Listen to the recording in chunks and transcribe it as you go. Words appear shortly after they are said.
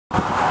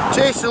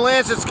Jason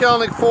Lance at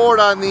Skalnek Ford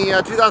on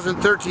the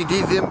 2013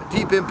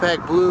 Deep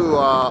Impact Blue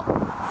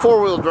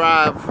four-wheel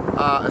drive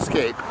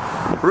Escape.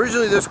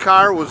 Originally this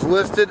car was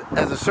listed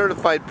as a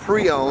certified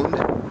pre-owned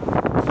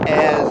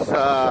as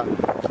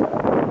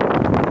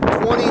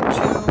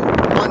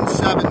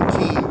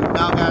 22,117. We've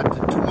now got to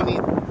 20,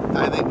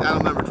 I don't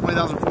remember,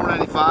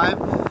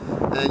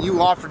 20,495, and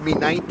you offered me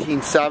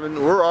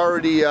 19,700. We're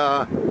already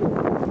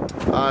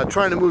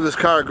trying to move this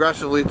car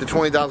aggressively to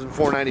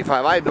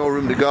 20,495. I had no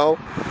room to go.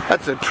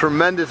 That's a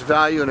tremendous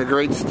value and a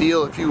great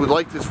steal. If you would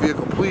like this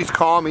vehicle, please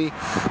call me,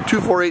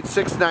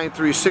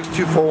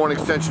 248-693-6241,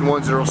 extension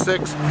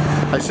 106.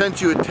 I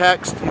sent you a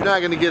text. You're not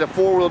going to get a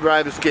four-wheel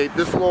drive Escape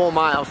this low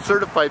mile,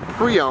 certified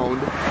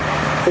pre-owned,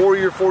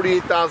 4-year,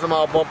 48,000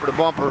 mile bumper to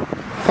bumper,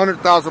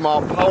 100,000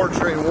 mile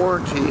powertrain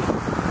warranty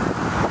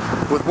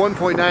with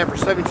 1.9 for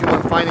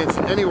 72-month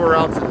financing anywhere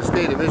else in the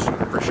state of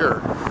Michigan for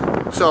sure.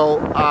 So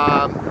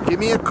give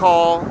me a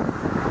call,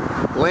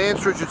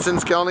 Lance Richardson,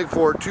 Skalnek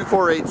Ford,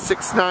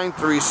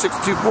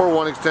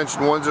 248-693-6241,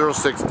 extension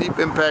 106, Deep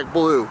Impact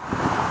Blue,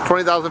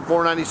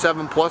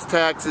 20,497 plus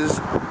taxes.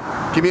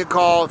 Give me a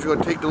call if you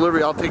want to take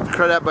delivery. I'll take the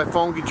credit by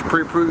phone, get you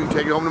pre-approved, you can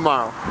take it home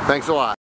tomorrow. Thanks a lot.